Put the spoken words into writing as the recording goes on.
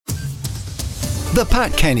The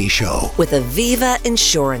Pat Kenny Show with Aviva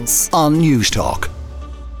Insurance on Newstalk.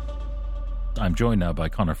 I'm joined now by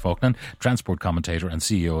Conor Faughnan, transport commentator and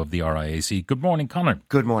CEO of the RIAC. Good morning, Conor.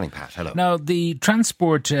 Good morning, Pat. Hello. Now, the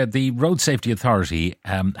the Road Safety Authority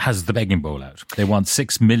has the begging bowl out. They want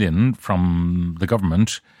 $6 million from the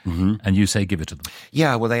government, and you say give it to them.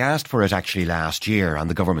 Yeah, well, they asked for it actually last year, and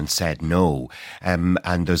the government said no. And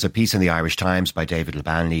there's a piece in the Irish Times by David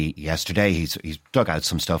Labanley yesterday. He's dug out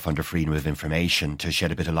some stuff under Freedom of Information to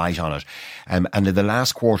shed a bit of light on it. And in the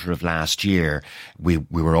last quarter of last year, we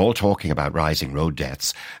were all talking about rising road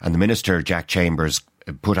deaths, and the Minister, Jack Chambers,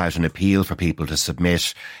 put out an appeal for people to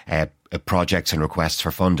submit projects and requests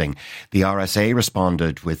for funding. The RSA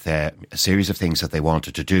responded with a series of things that they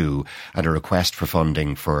wanted to do and a request for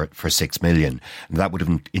funding for $6 million. And that would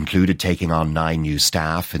have included taking on 9 new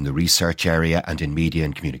staff in the research area and in media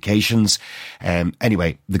and communications.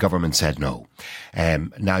 Anyway, the government said no.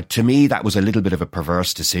 Now, to me, that was a little bit of a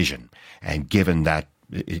perverse decision, given that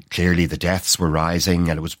clearly the deaths were rising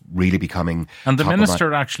and it was really becoming... And the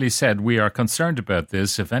minister actually said, we are concerned about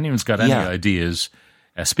this. If anyone's got any ideas,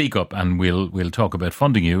 speak up and we'll talk about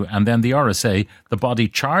funding you. And then the RSA, the body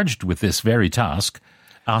charged with this very task,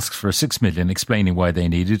 asks for $6 million, explaining why they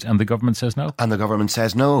need it, and the government says no. And the government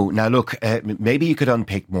says no. Now, look, maybe you could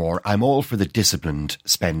unpick more. I'm all for the disciplined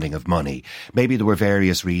spending of money. Maybe there were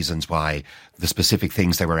various reasons why the specific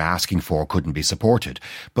things they were asking for couldn't be supported.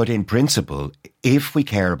 But in principle, if we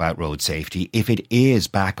care about road safety, if it is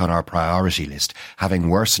back on our priority list, having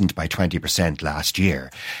worsened by 20% last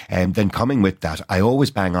year, then coming with that, I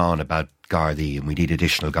always bang on about Gardaí, and we need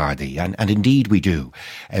additional Gardaí, and indeed we do.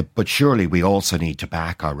 But surely we also need to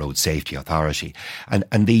back our Road Safety Authority. And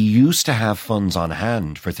they used to have funds on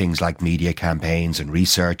hand for things like media campaigns and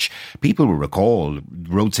research. People will recall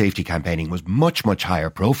road safety campaigning was much, much higher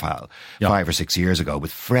profile 5 or 6 years ago,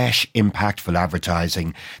 with fresh, impactful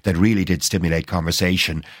advertising that really did stimulate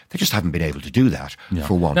conversation. They just haven't been able to do that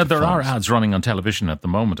for want of funds. Now, there are ads running on television at the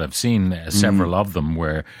moment. I've seen several of them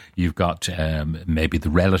where you've got maybe the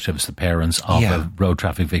relatives, the parents of a road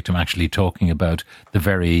traffic victim actually talking about the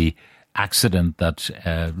very accident that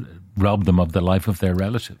robbed them of the life of their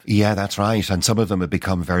relative. Yeah, that's right. And some of them have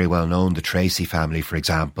become very well known. The Tracy family, for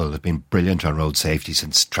example, have been brilliant on road safety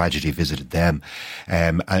since tragedy visited them.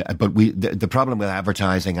 But the problem with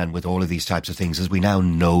advertising and with all of these types of things is we now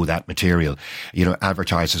know that material. You know,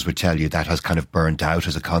 advertisers would tell you that has kind of burnt out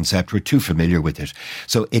as a concept. We're too familiar with it.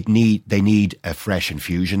 So they need a fresh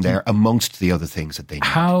infusion there amongst the other things that they need.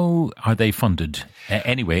 How are they funded?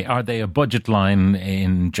 Anyway, are they a budget line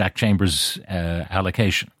in Jack Chambers'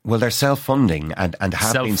 allocation? Well, they're self-funding and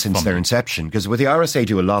have been since their inception, because with the RSA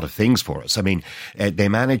do a lot of things for us. I mean, they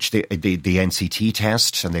manage the NCT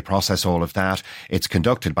test and they process all of that. It's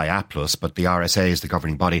conducted by APLUS, but the RSA is the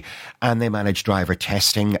governing body, and they manage driver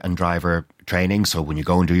testing and driver training. So when you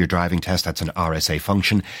go and do your driving test, that's an RSA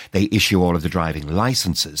function. They issue all of the driving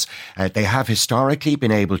licenses. They have historically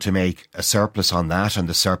been able to make a surplus on that, and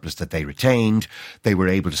the surplus that they retained, they were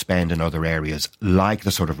able to spend in other areas like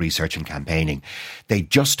the sort of research and campaigning. They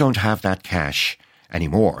just don't have that cash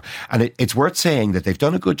anymore. And it's worth saying that they've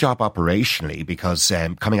done a good job operationally, because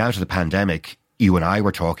coming out of the pandemic, you and I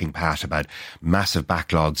were talking, Pat, about massive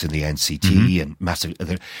backlogs in the NCT and massive.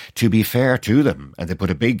 To be fair to them, and they put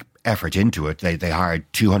a big effort into it. They hired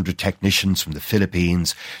 200 technicians from the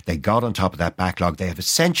Philippines. They got on top of that backlog. They have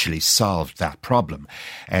essentially solved that problem.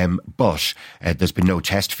 But there's been no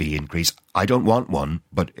test fee increase. I don't want one,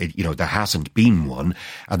 but there hasn't been one,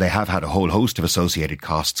 and they have had a whole host of associated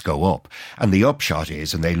costs go up. And the upshot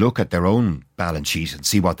is, and they look at their own balance sheet and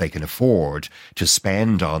see what they can afford to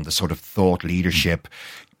spend on the sort of thought leadership,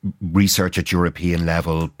 research at European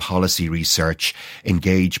level, policy research,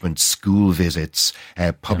 engagement, school visits,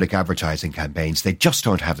 public advertising campaigns. They just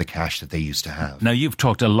don't have the cash that they used to have. Now, you've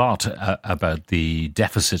talked a lot about the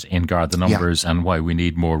deficit in Garda numbers and why we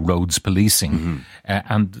need more roads policing.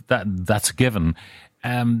 And that's a given.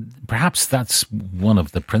 Perhaps that's one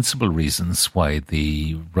of the principal reasons why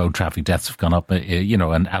the road traffic deaths have gone up,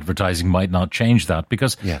 and advertising might not change that,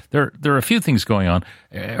 because there are a few things going on.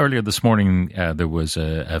 Earlier this morning, there was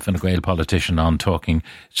a Fine Gael politician on talking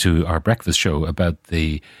to our breakfast show about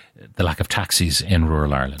the lack of taxis in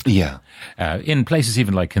rural Ireland. In places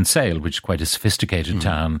even like Kinsale, which is quite a sophisticated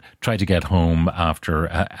town, try to get home after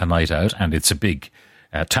a night out, and it's a big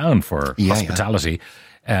town for hospitality.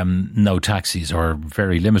 no taxis or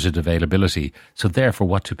very limited availability. So therefore,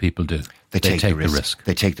 what do people do? They take the risk.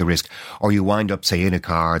 They take the risk. Or you wind up, say, in a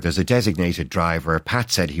car, there's a designated driver. Pat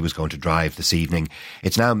said he was going to drive this evening.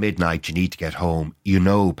 It's now midnight, you need to get home. You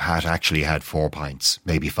know Pat actually had 4 pints,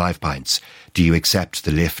 maybe 5 pints. Do you accept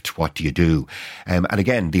the lift? What do you do? And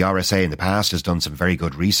again, the RSA in the past has done some very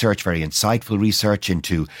good research, very insightful research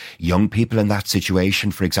into young people in that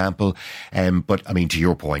situation, for example. But, I mean, to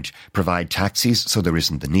your point, provide taxis so there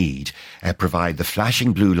isn't the need. Provide the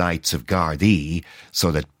flashing blue lights of Gardaí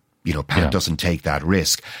so that Pat doesn't take that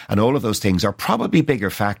risk. And all of those things are probably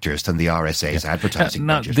bigger factors than the RSA's advertising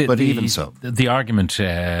budget. But even so. The argument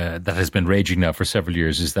that has been raging now for several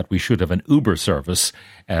years is that we should have an Uber service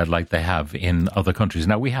like they have in other countries.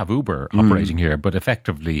 Now, we have Uber operating here, but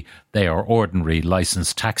effectively they are ordinary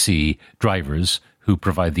licensed taxi drivers who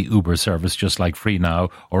provide the Uber service, just like Free Now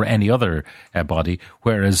or any other body.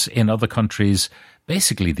 Whereas in other countries,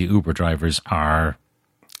 basically the Uber drivers are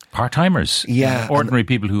part-timers, ordinary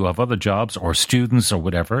people who have other jobs or students or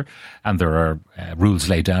whatever, and there are rules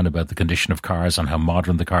laid down about the condition of cars and how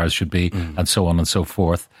modern the cars should be and so on and so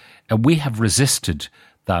forth. And we have resisted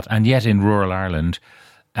that, and yet in rural Ireland,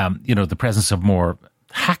 the presence of more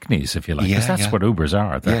hackneys, if you like, because that's what Ubers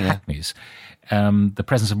are, they're hackneys. The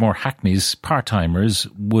presence of more hackneys, part-timers,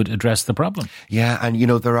 would address the problem. Yeah, and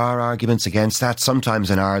there are arguments against that. Sometimes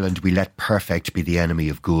in Ireland we let perfect be the enemy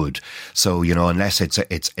of good. So, unless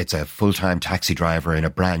it's a full-time taxi driver in a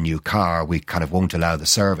brand new car, we kind of won't allow the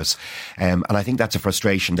service. And I think that's a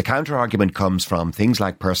frustration. The counter-argument comes from things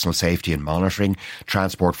like personal safety and monitoring.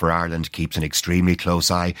 Transport for Ireland keeps an extremely close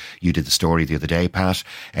eye. You did the story the other day, Pat.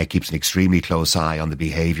 Keeps an extremely close eye on the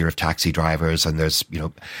behaviour of taxi drivers, and there's,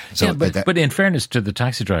 but in fairness to the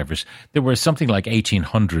taxi drivers, there were something like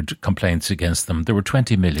 1,800 complaints against them. There were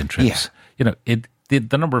 20 million trips. Yeah.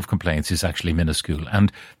 The number of complaints is actually minuscule.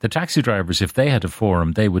 And the taxi drivers, if they had a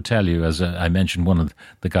forum, they would tell you, as I mentioned, one of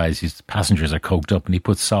the guys, his passengers are coked up and he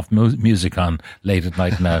puts soft music on late at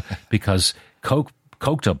night now because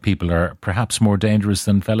coked up people are perhaps more dangerous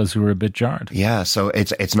than fellas who are a bit jarred. Yeah, so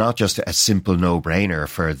it's not just a simple no-brainer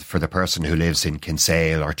for the person who lives in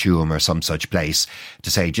Kinsale or Tuam or some such place to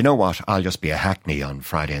say, do you know what, I'll just be a hackney on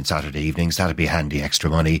Friday and Saturday evenings, that'll be handy extra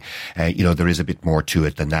money. There is a bit more to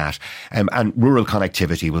it than that. And rural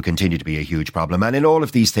connectivity will continue to be a huge problem. And in all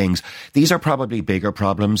of these things, these are probably bigger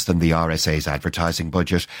problems than the RSA's advertising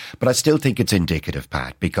budget. But I still think it's indicative,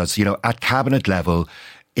 Pat, because, at cabinet level,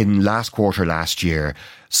 in last quarter last year,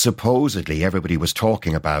 supposedly everybody was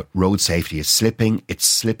talking about road safety is slipping. It's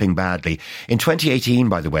slipping badly. In 2018,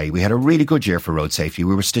 by the way, we had a really good year for road safety.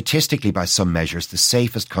 We were statistically, by some measures, the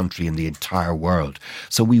safest country in the entire world.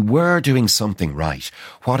 So we were doing something right.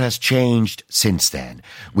 What has changed since then?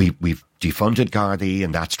 We've defunded Gardaí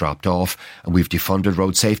and that's dropped off, and we've defunded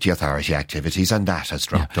Road Safety Authority activities and that has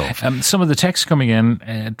dropped off. Some of the texts coming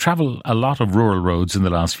in, travel a lot of rural roads in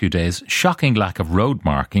the last few days, shocking lack of road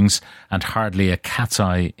markings and hardly a cat's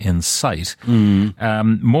eye in sight.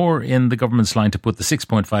 More in the government's line to put the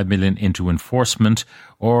 6.5 million into enforcement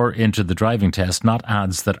or into the driving test, not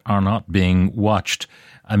ads that are not being watched.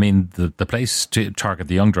 I mean, the place to target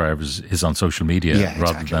the young drivers is on social media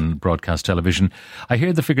rather than broadcast television. I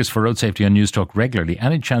hear the figures for road safety on News Talk regularly.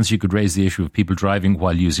 Any chance you could raise the issue of people driving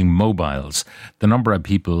while using mobiles? The number of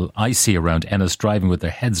people I see around Ennis driving with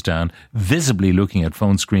their heads down, visibly looking at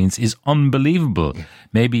phone screens, is unbelievable. Yeah.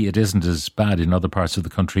 Maybe it isn't as bad in other parts of the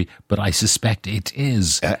country, but I suspect it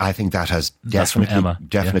is. I think that has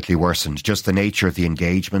definitely worsened. Just the nature of the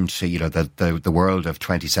engagement, the world of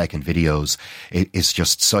 20-second videos is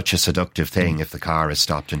just such a seductive thing if the car is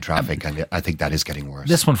stopped in traffic, and I think that is getting worse.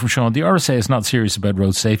 This one from Sean. The RSA is not serious about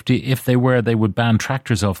road safety. If they were, they would ban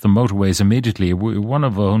tractors off the motorways immediately. We're one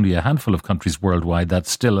of only a handful of countries worldwide that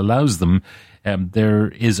still allows them. There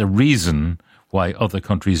is a reason why other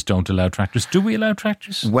countries don't allow tractors. Do we allow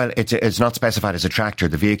tractors? Well, it's not specified as a tractor.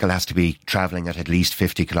 The vehicle has to be travelling at least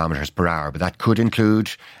 50 kilometres per hour, but that could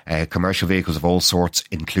include commercial vehicles of all sorts,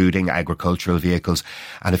 including agricultural vehicles.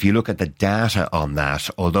 And if you look at the data on that,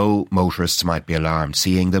 although motorists might be alarmed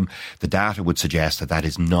seeing them, the data would suggest that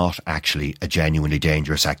is not actually a genuinely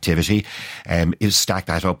dangerous activity. Is stack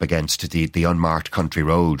that up against the unmarked country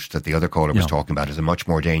road that the other caller was talking about is a much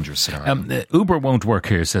more dangerous scenario. Uber won't work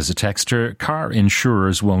here, says a texter. Car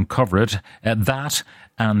insurers won't cover it. That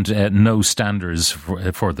and no standards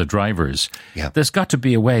for the drivers. Yeah. There's got to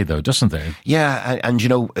be a way, though, doesn't there? Yeah,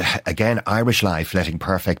 and again, Irish life, letting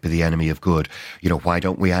perfect be the enemy of good. Why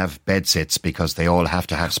don't we have bed sits? Because they all have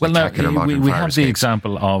to have spectacular modern we have the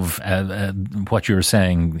example of what you're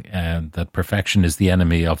saying, that perfection is the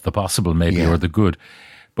enemy of the possible, maybe, or the good.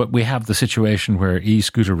 But we have the situation where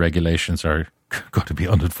e-scooter regulations are going to be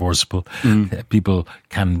unenforceable. People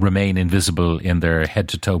can remain invisible in their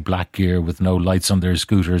head-to-toe black gear with no lights on their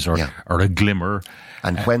scooters or a glimmer.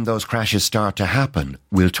 And when those crashes start to happen,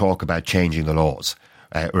 we'll talk about changing the laws.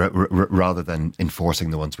 Rather than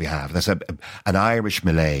enforcing the ones we have. There's an Irish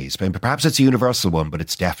malaise. Perhaps it's a universal one, but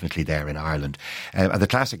it's definitely there in Ireland. The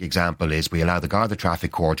classic example is we allow the Garda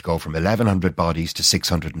Traffic Corps to go from 1,100 bodies to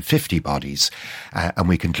 650 bodies, and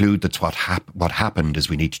we conclude that's what happened is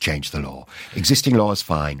we need to change the law. Existing law is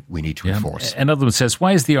fine. We need to enforce. Another one says,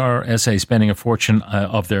 why is the RSA spending a fortune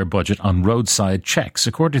of their budget on roadside checks?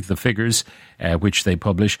 According to the figures which they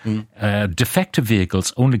publish, defective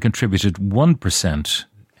vehicles only contributed 1%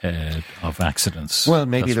 of accidents. Well,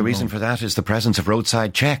 maybe the reason for that is the presence of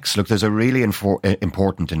roadside checks. Look, there's a really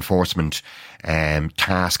important enforcement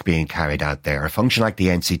task being carried out there. A function like the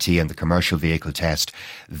NCT and the commercial vehicle test,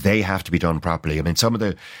 they have to be done properly. I mean, some of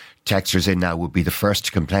the texters in now would be the first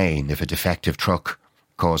to complain if a defective truck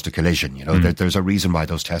caused a collision. You know, there's a reason why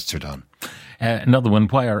those tests are done. Another one,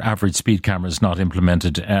 why are average speed cameras not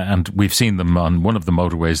implemented? And we've seen them on one of the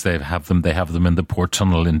motorways. They have them in the Port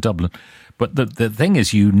Tunnel in Dublin. But the thing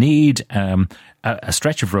is, you need a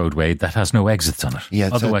stretch of roadway that has no exits on it. Yeah,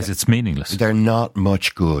 otherwise, it's meaningless. They're not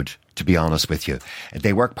much good, to be honest with you.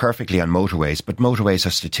 They work perfectly on motorways, but motorways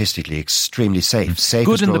are statistically extremely safe.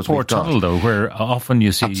 Good in the Port Tunnel, though, where often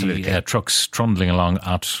you see trucks trundling along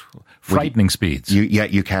at frightening speeds.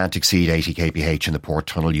 You can't exceed 80 kph in the Port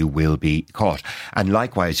Tunnel. You will be caught. And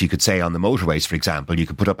likewise, you could say on the motorways, for example, you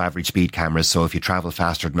could put up average speed cameras, so if you travel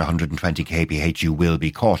faster than 120 kph, you will be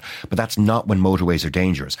caught. But that's not when motorways are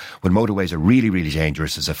dangerous. When motorways are really, really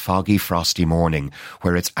dangerous is a foggy, frosty morning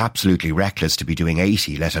where it's absolutely reckless to be doing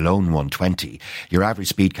 80, let alone 120. Your average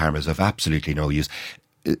speed cameras have absolutely no use.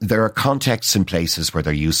 There are contexts and places where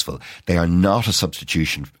they're useful. They are not a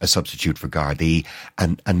substitute for Gardaí,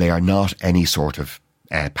 and they are not any sort of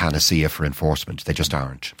panacea for enforcement. They just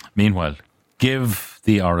aren't. Meanwhile, give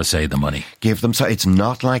the RSA the money. Give them. So it's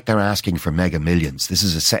not like they're asking for mega millions. This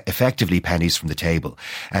is effectively pennies from the table.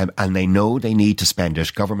 And they know they need to spend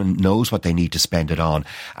it. Government knows what they need to spend it on.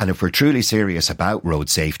 And if we're truly serious about road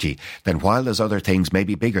safety, then while there's other things,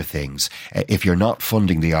 maybe bigger things, if you're not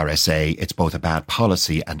funding the RSA, it's both a bad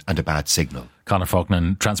policy and a bad signal. Conor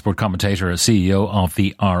Faughnan, transport commentator, CEO of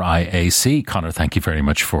the RIAC. Conor, thank you very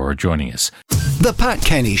much for joining us. The Pat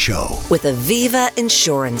Kenny Show with Aviva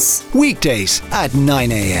Insurance. Weekdays at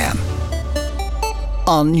 9 a.m.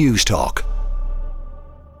 on News Talk.